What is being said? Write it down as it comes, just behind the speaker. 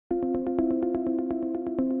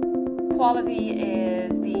quality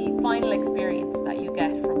is the final experience that you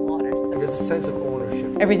get from Waters. There's a sense of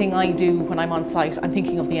ownership. Everything I do when I'm on site, I'm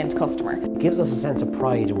thinking of the end customer. It gives us a sense of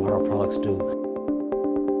pride in what our products do.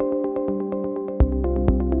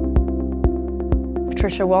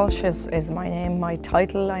 Patricia Walsh is my name, my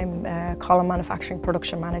title. I'm column manufacturing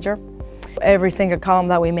production manager. Every single column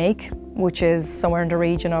that we make, which is somewhere in the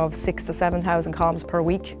region of 6,000 to 7,000 columns per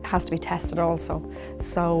week, has to be tested also.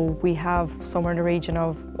 So we have somewhere in the region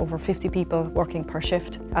of over 50 people working per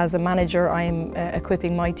shift. As a manager, I'm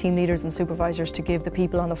equipping my team leaders and supervisors to give the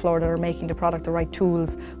people on the floor that are making the product the right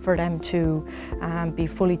tools for them to be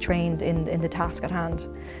fully trained in the task at hand,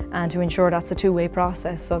 and to ensure that's a two-way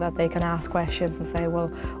process so that they can ask questions and say, well,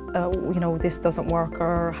 you know, this doesn't work,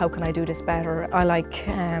 or how can I do this better? I like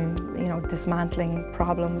you know, dismantling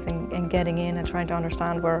problems and getting in and trying to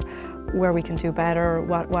understand where we can do better,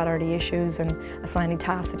 what are the issues, and assigning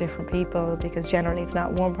tasks to different people, because generally it's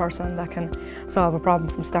not one person that can solve a problem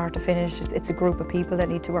from start to finish. It's a group of people that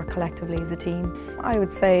need to work collectively as a team. I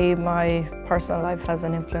would say my personal life has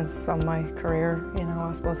an influence on my career. You know,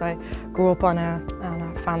 I suppose I grew up on a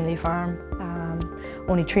family farm,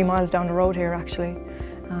 only 3 miles down the road here actually.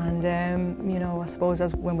 And you know, I suppose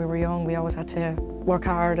as when we were young, we always had to work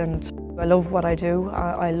hard, and I love what I do.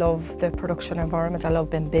 I love the production environment. I love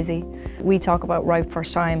being busy. We talk about right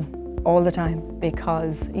first time all the time,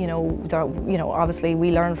 because you know, obviously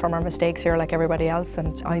we learn from our mistakes here like everybody else,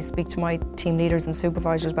 and I speak to my team leaders and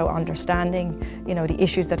supervisors about understanding, you know, the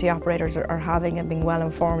issues that the operators are having and being well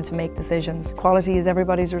informed to make decisions. Quality is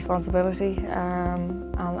everybody's responsibility,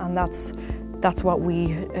 and that's what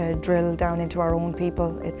we drill down into our own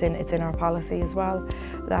people. It's in our policy as well,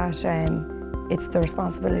 that it's the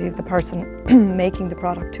responsibility of the person making the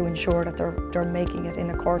product to ensure that they're making it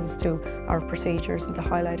in accordance to our procedures, and to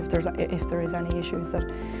highlight if there is any issues. That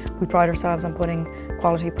we pride ourselves on putting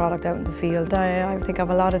quality product out in the field. I think I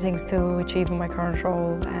have a lot of things to achieve in my current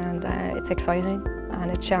role, and it's exciting and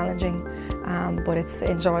it's challenging, but it's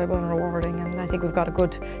enjoyable and rewarding, and I think we've got a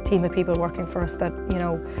good team of people working for us that, you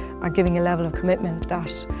know, are giving a level of commitment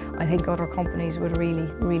that I think other companies would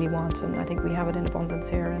really want, and I think we have it in abundance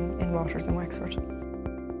here in Waters in Wexford.